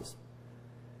promises,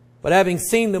 but having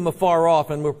seen them afar off,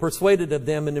 and were persuaded of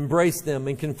them, and embraced them,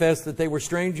 and confessed that they were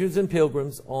strangers and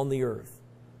pilgrims on the earth.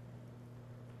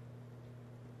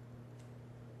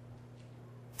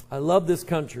 I love this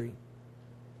country.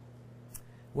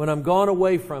 When I'm gone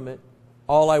away from it,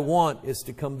 all I want is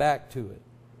to come back to it.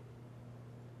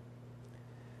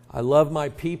 I love my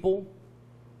people.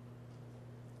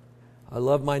 I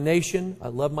love my nation. I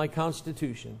love my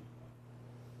Constitution.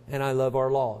 And I love our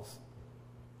laws.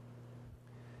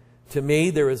 To me,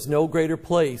 there is no greater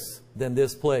place than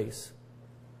this place.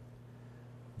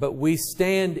 But we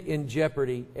stand in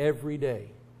jeopardy every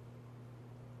day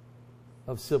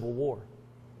of civil war.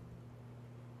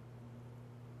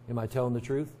 Am I telling the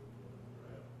truth?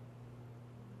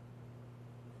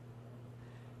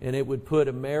 And it would put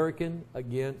American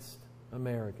against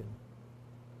American,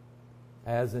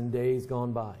 as in days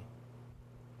gone by.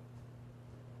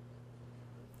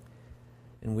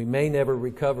 And we may never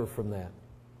recover from that.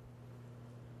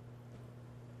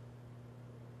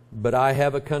 But I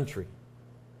have a country.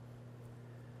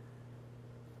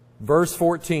 Verse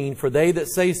 14, for they that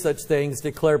say such things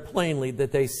declare plainly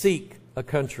that they seek a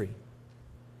country.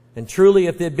 And truly,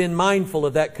 if they had been mindful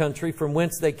of that country from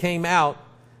whence they came out,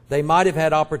 they might have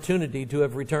had opportunity to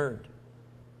have returned.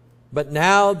 But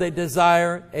now they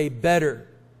desire a better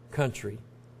country,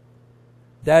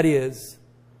 that is,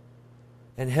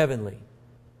 and heavenly.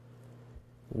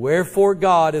 Wherefore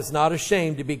God is not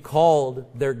ashamed to be called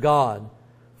their God,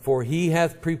 for He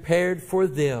hath prepared for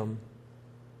them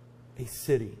a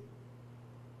city.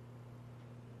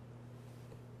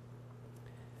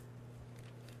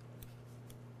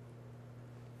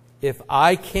 If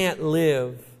I can't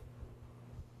live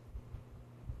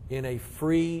in a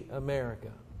free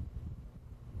America,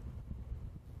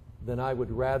 then I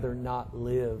would rather not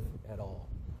live at all.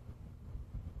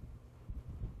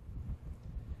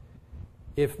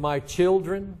 If my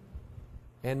children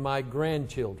and my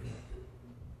grandchildren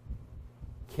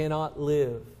cannot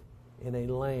live in a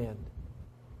land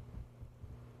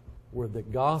where the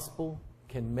gospel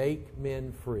can make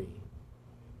men free,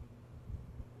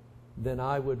 then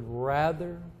I would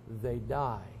rather they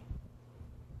die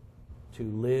to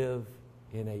live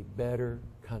in a better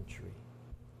country.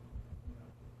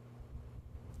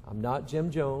 I'm not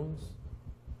Jim Jones.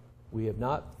 We have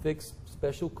not fixed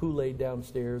special Kool-Aid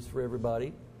downstairs for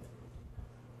everybody.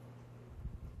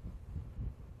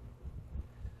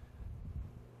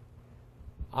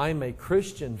 I'm a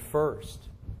Christian first,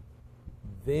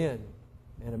 then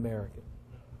an American.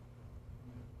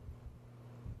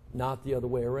 Not the other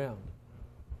way around.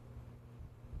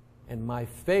 And my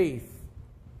faith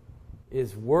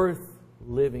is worth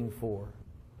living for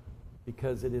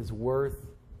because it is worth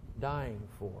dying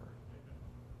for.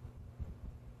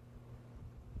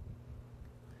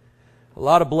 A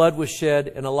lot of blood was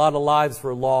shed and a lot of lives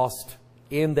were lost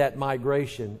in that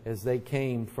migration as they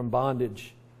came from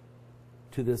bondage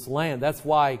to this land. That's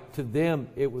why to them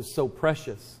it was so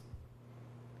precious.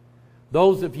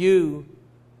 Those of you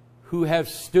who have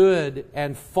stood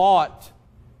and fought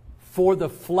for the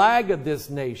flag of this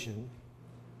nation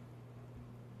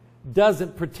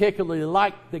doesn't particularly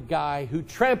like the guy who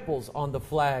tramples on the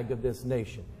flag of this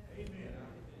nation.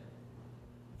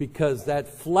 Because that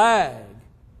flag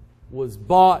was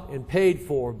bought and paid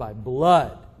for by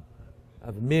blood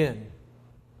of men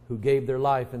who gave their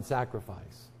life in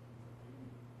sacrifice.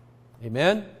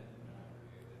 Amen?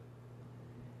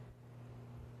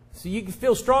 So you can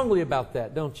feel strongly about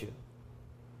that, don't you?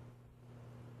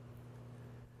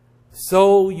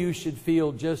 So you should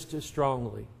feel just as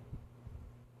strongly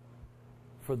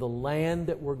for the land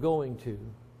that we're going to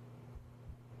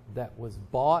that was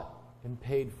bought and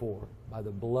paid for by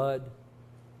the blood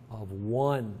of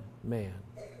one man,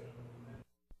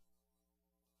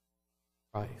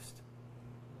 Christ.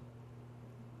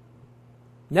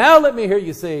 Now let me hear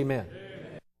you say amen.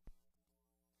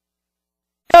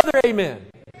 Another amen.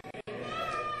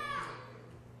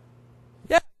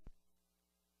 Yeah.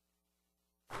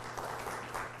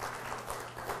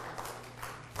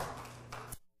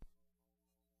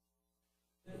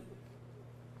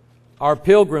 Our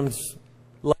pilgrims,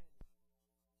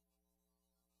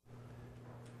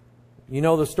 you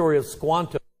know the story of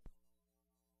Squanto.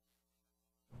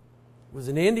 It was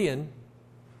an Indian,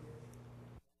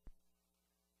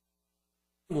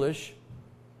 English,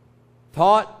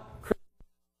 taught,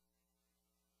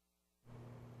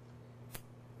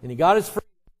 and he got his freedom.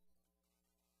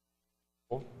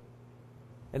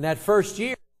 And that first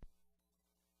year,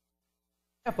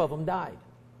 half of them died.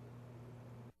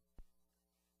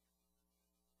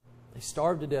 They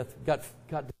starved to death.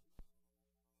 It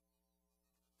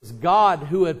was God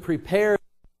who had prepared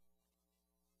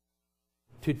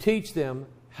to teach them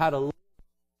how to live.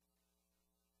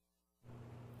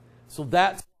 So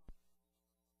that's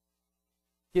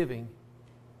giving.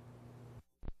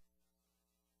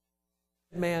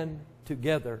 Man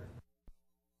together.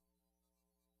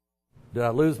 Did I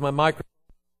lose my microphone?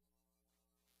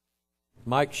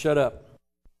 Mike, shut up.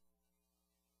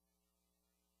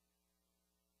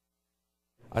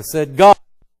 I said God.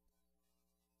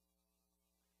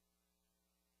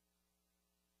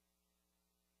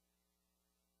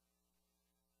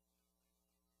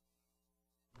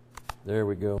 There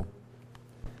we go.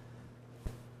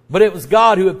 But it was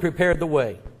God who had prepared the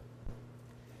way.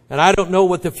 And I don't know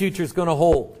what the future is going to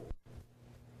hold.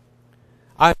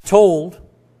 I'm told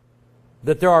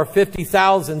that there are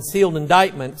 50,000 sealed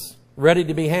indictments ready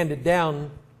to be handed down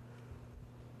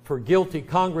for guilty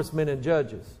congressmen and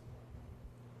judges.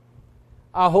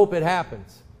 I hope it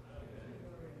happens.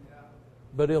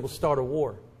 But it'll start a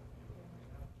war.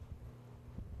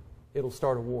 It'll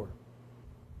start a war.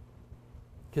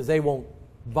 Because they won't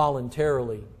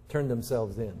voluntarily turn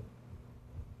themselves in.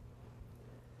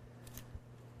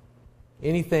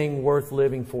 Anything worth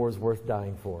living for is worth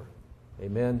dying for.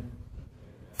 Amen.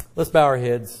 Let's bow our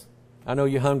heads. I know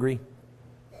you're hungry.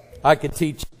 I could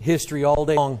teach history all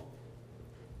day long.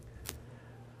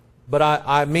 but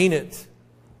I mean it.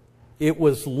 It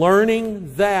was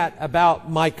learning that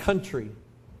about my country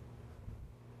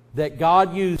that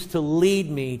God used to lead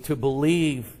me to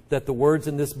believe that the words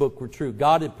in this book were true.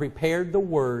 God had prepared the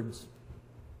words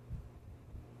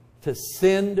to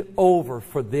send over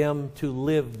for them to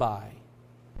live by.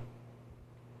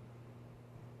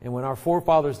 And when our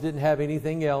forefathers didn't have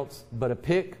anything else but a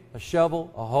pick, a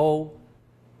shovel, a hoe,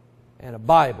 and a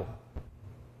Bible,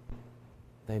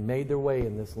 they made their way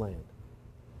in this land.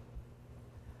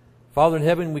 Father in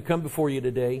heaven, we come before you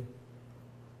today,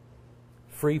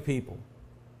 free people.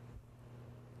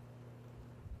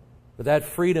 But that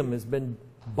freedom has been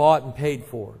bought and paid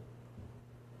for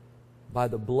by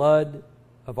the blood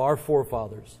of our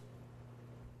forefathers.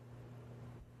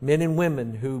 Men and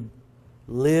women who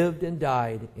lived and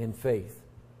died in faith.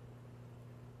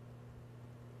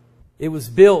 It was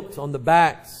built on the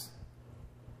backs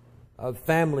of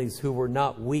families who were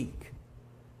not weak.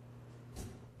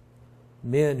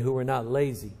 Men who were not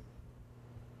lazy.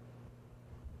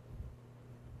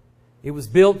 It was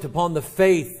built upon the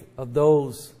faith of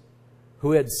those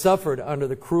who had suffered under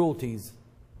the cruelties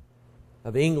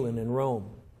of England and Rome.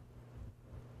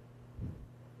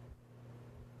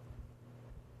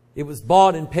 It was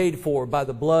bought and paid for by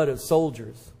the blood of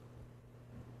soldiers.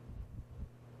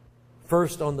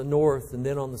 First on the north and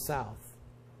then on the south.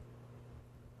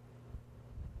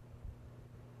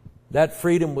 That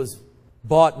freedom was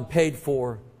bought and paid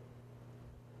for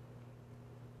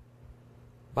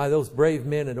by those brave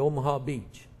men at Omaha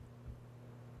Beach.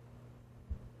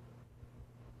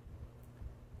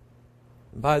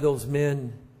 And by those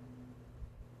men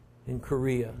in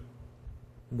Korea.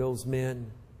 And those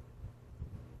men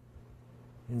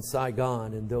in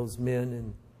Saigon, and those men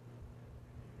in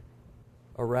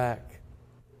Iraq,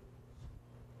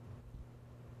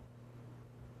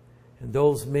 and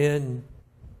those men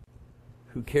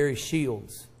who carry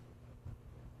shields,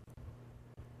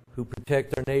 who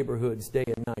protect our neighborhoods day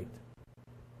and night,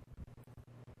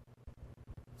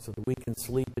 so that we can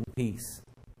sleep in peace.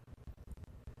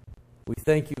 We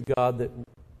thank you, God, that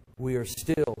we are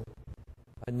still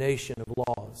a nation of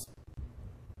laws.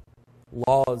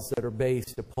 Laws that are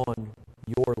based upon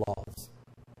your laws.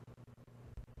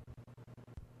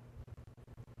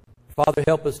 Father,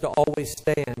 help us to always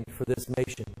stand for this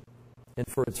nation and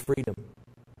for its freedom.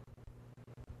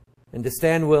 And to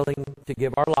stand willing to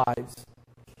give our lives,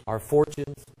 our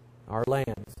fortunes, our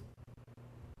lands,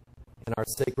 and our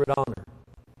sacred honor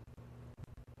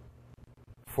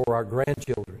for our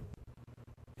grandchildren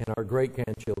and our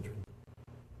great-grandchildren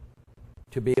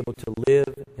to be able to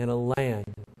live in a land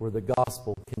where the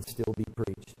gospel can still be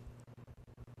preached.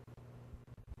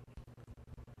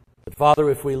 But Father,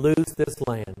 if we lose this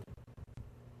land,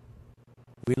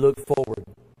 we look forward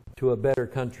to a better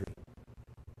country.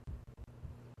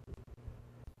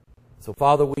 So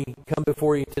Father, we come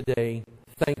before you today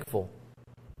thankful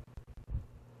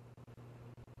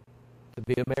to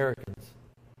be Americans.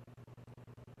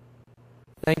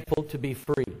 Thankful to be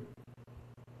free.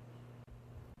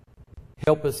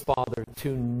 Help us, Father,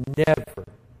 to never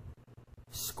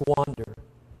squander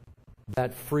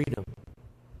that freedom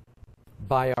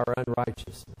by our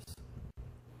unrighteousness,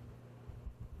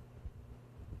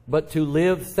 but to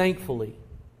live thankfully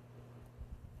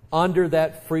under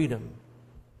that freedom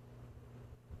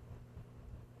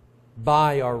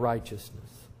by our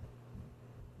righteousness.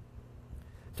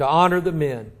 To honor the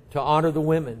men, to honor the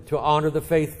women, to honor the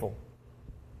faithful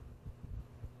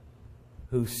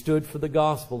who stood for the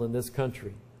gospel in this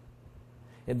country,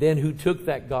 and then who took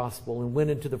that gospel and went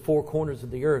into the four corners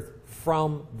of the earth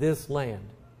from this land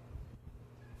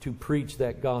to preach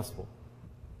that gospel.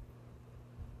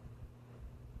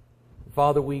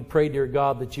 Father, we pray, dear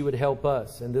God, that you would help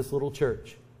us in this little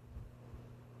church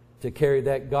to carry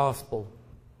that gospel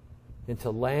into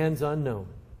lands unknown,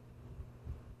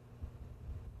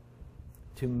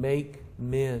 to make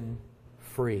men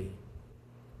free.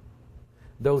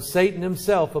 Though Satan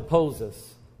himself oppose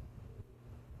us,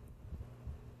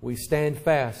 we stand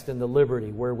fast in the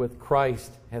liberty wherewith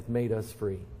Christ hath made us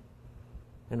free.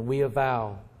 And we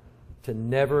avow to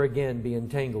never again be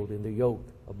entangled in the yoke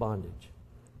of bondage.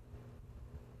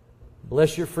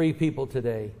 Bless your free people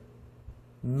today.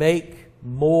 Make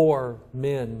more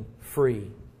men free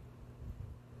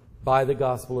by the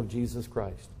gospel of Jesus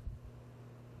Christ.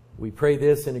 We pray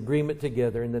this in agreement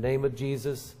together in the name of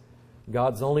Jesus,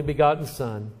 God's only begotten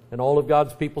Son, and all of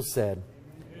God's people said,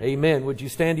 Amen. Would you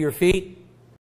stand to your feet?